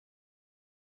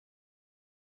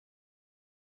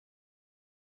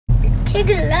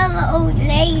Tigger love an old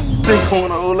lady. Tigger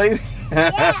want an old lady?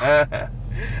 Yeah.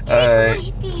 Tigger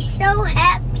would be so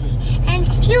happy, and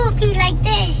he would be like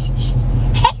this.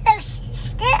 Hello,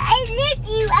 sister. I love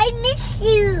you. I miss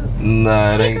you.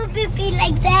 Nah, it ain't. Tigger would be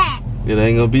like that. It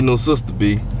ain't gonna be no sister,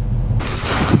 B.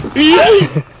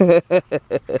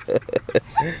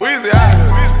 Weezy,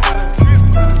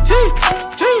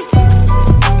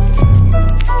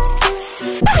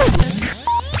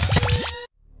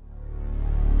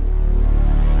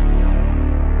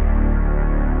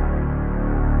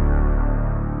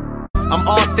 I'm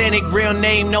authentic, real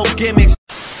name, no gimmicks.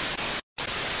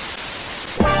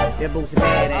 That boots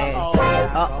badass.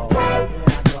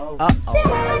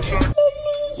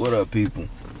 What up, people?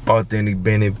 Authentic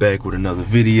Bennett back with another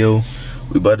video.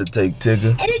 We about to take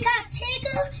Tigger. And we got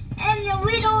Tigger, and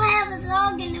we don't have a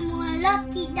dog anymore.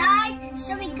 Lucky died,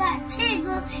 so we got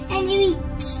Tigger, and we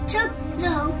took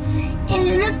them.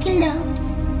 And look at them.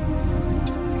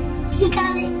 He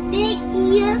got big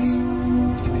ears,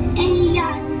 and he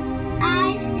got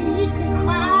eyes, and he could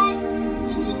cry,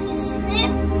 and he could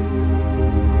slip.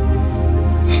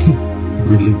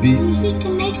 Really, B? And he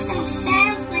can make some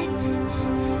sounds like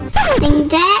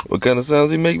that. What kind of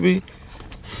sounds he make, B?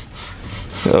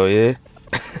 Oh, yeah?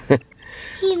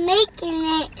 He making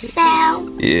that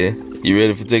sound. Yeah. You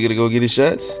ready for Tigger to go get his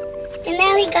shots? And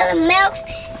now he got a mouth,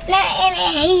 and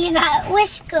he got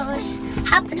whiskers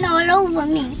hopping all over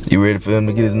me. You ready for him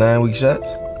to get his 9-week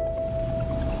shots?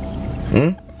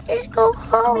 Hmm? Let's go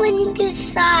home when you get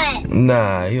shot.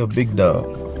 Nah, he a big dog.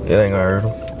 It ain't gonna hurt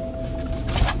him.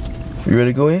 You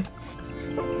ready to go in?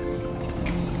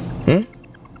 Hmm?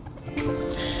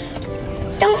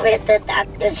 Don't let the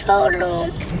doctors hold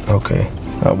him. Okay,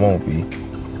 I won't be.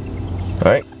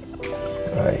 Alright?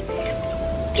 Alright.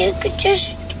 You could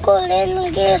just go let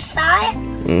him get a shot.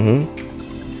 Mm-hmm.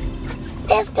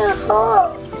 That's gonna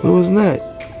hold. What was that?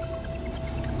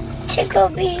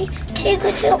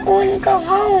 Tigger just wanna go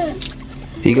home.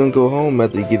 He gonna go home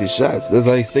after he get his shots. That's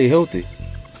how he stay healthy.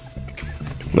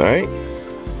 Alright?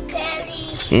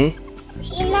 Daddy. Hmm?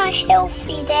 He's not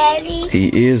healthy, Daddy. He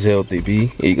is healthy,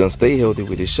 B. He gonna stay healthy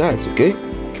with his shots, okay?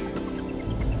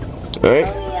 Alright?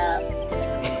 Hurry up.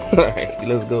 Alright,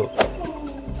 let's go.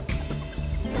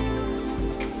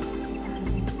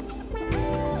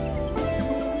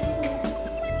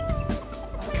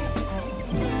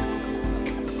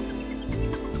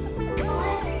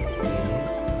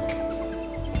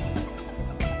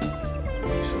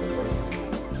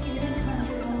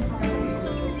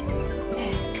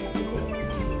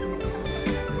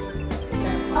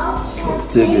 So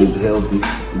Tigger is healthy. We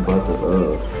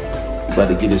about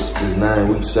to get his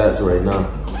 9-week shots right now.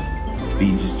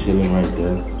 Be just chilling right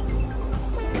there.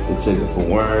 The Tigger for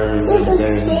worms,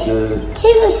 everything good.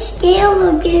 Tigger's scared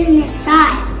of getting the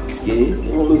shot. Scared? He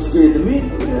don't look scared to me.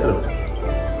 Look at him.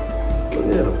 Look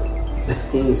at him.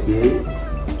 He ain't scared.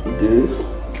 He good.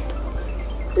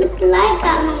 Look like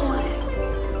I'm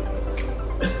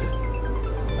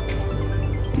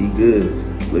He good.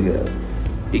 Look at him.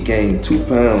 He gained 2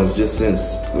 pounds just since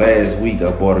last week.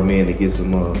 I brought him in to get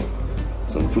some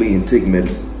flea and tick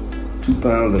medicine. 2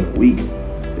 pounds in a week.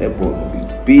 That boy gonna be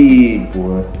big,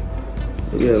 boy.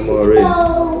 Look at him already.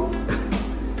 Hello.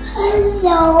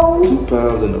 Hello. 2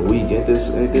 pounds in a week. Ain't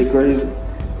that crazy?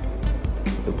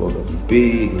 That boy gonna be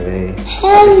big, man.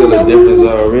 Hello. I can tell the difference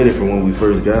already from when we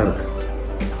first got him.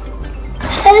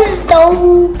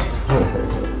 Hello.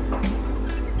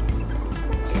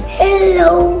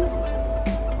 Hello.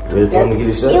 Ready for him to get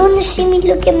his shots? You want to see me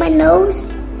look at my nose?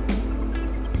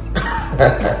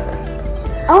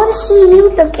 I want to see you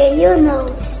look at your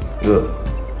nose. Look.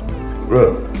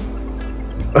 Look.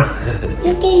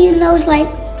 Look at your nose like...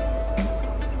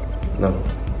 No.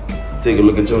 Take a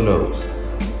look at your nose.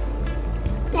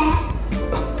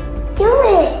 that. Do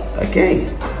it. I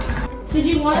can't. Did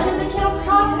you want to do the kennel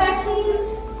cough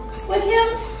vaccine with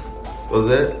him? What's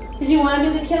that? Did you want to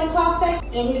do the kennel cough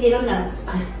vaccine? In his little nose.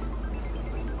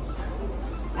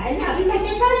 I know, he's like,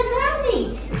 they're trying to drown me.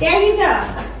 There you go.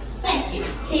 Thank you.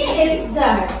 He is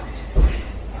done.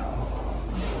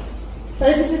 So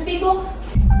this is his fecal?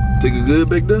 Tigger good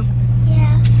back there?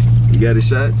 Yeah. You got his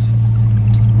shots?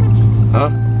 Huh?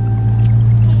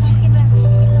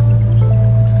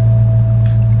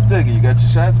 Tigger, you got your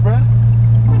shots, bro?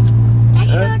 I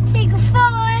heard Tigger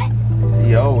for it.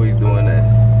 He always doing that.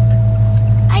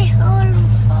 I heard him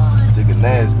for it. Tigger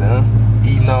nasty, huh?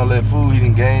 Eating all that food, he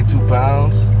done gained 2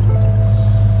 pounds.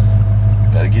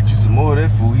 Gotta get you some more of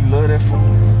that food. He love that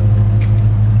food.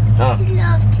 Huh? He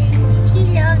loved it. He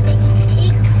loved it.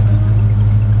 Tigger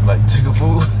food. Like Tigger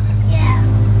food? Yeah.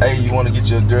 Hey, you wanna get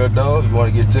your girl dog? You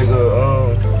wanna get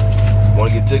Tigger,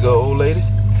 Want to get Tigger an old lady?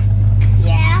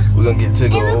 Yeah. We're gonna get Tigger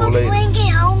And an we're old gonna lady. bring it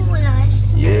home with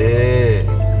us. Yeah.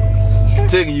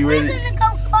 Tigger, you ready? We're gonna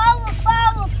go far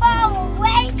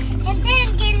away, and then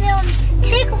get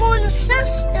Tigger on the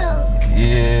sister.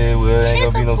 Yeah, well,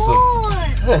 ain't gonna be no sister.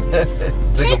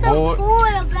 Tigger bored?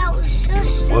 bored about his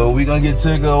sister. Well, we gonna get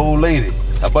Tigger an old lady.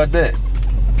 How about that?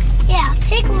 Yeah,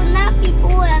 Tigger will not be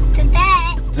bored after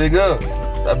that. Tigger,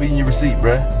 stop eating your receipt,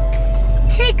 bruh.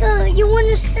 Tigger, you want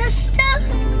a sister?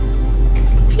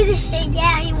 Tigger said,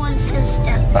 yeah, he wants a sister.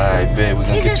 Alright, bet we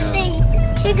gonna Tigger get you. said,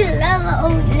 Tigger love an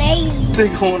old lady.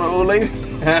 Tigger want an old lady?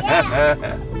 Yeah.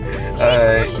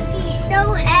 Tigger would be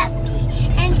so happy,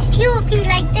 and he would be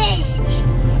like this.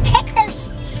 Hello,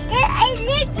 sister,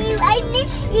 I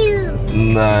miss you.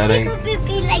 Nah, it Tigger ain't. would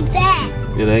be like that.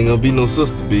 It ain't gonna be no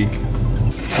sister, B.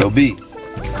 So, B,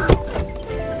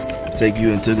 take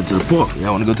you and Tigger to the park.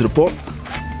 Y'all wanna go to the park?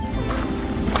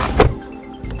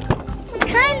 What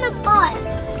kind of part?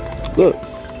 Look.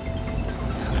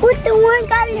 With the one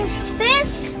got his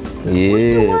fist? The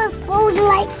Yeah. one frozen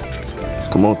like.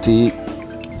 Come on, Tig.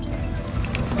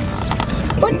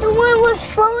 But the one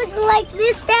was frozen like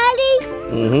this, Daddy?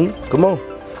 Mm-hmm. Come on.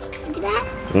 Look at that.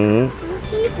 Mm-hmm. Some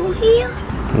people here.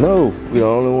 No, we the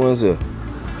only ones here.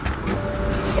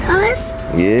 It's us.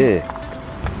 Yeah.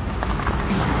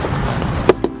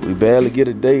 We barely get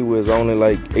a day where it's only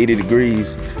like 80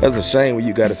 degrees. That's a shame when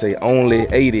you gotta say only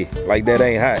 80. Like that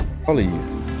ain't hot. All of you.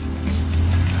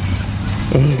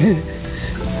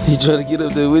 He trying to get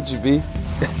up there with you, B.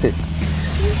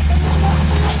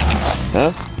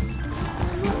 Huh?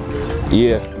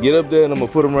 Yeah, get up there and I'm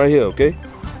gonna put him right here, okay?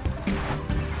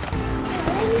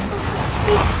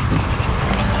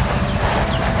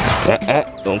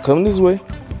 Don't come this way.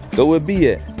 Go where B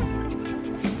at.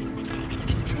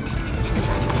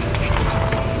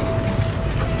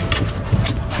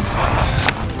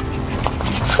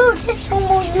 Phew, this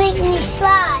almost made me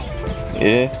slide.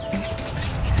 Yeah.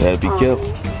 Gotta be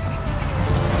careful.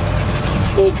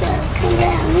 Tigger, come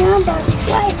down. Now I'm about to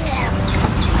slide down.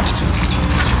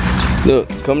 Look,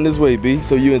 come this way, B,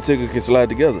 so you and Tigger can slide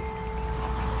together.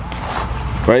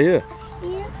 Right here.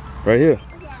 Here? Right here.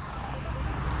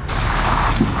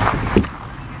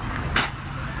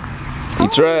 He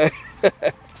tried.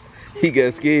 He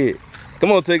got scared.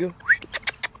 Come on, Tigger.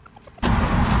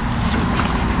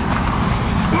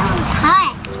 That was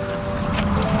hot.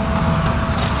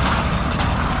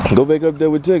 Go back up there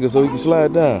with Tigger so he can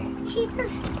slide down. He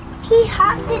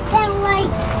hopped it down like,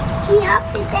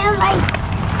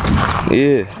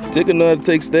 Yeah, Tigger know how to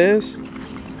take stairs.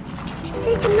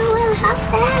 Tigger know how to hop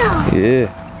down. Yeah.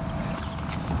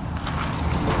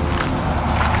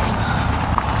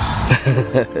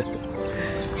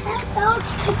 How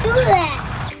dogs could do that?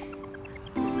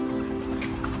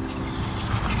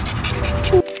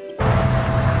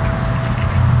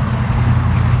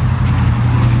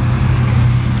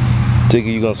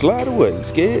 Tigger, you gonna slide away? You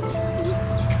scared? I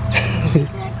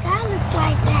gotta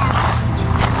slide down.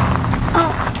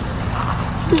 Oh.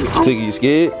 Tigger, you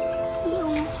scared? He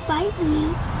almost bite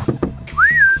me.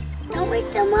 Don't wake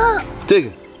them up.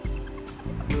 Tigger,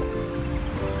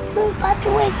 We're about to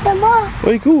wake them up.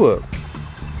 wake who up?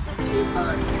 The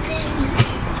T-bone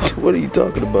things. What are you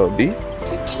talking about, B?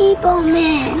 The T-bone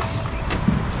mans.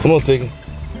 Come on, Tigger.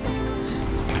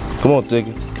 Come on,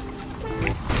 Tigger.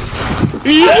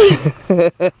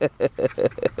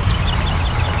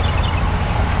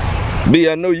 B,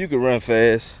 I know you can run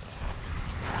fast.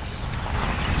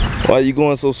 Why are you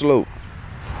going so slow?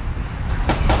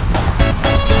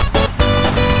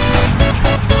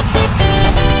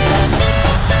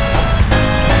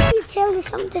 Let me tell you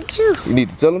something too. You need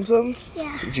to tell him something?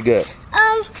 Yeah. What you got?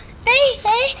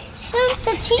 Some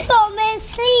the T-bone men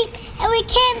sleep and we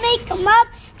can't wake them up,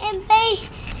 and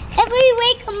if we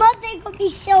wake them up, they gonna be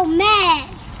so mad.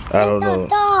 I don't Like the know.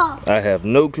 dog. I have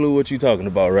no clue what you're talking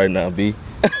about right now, B.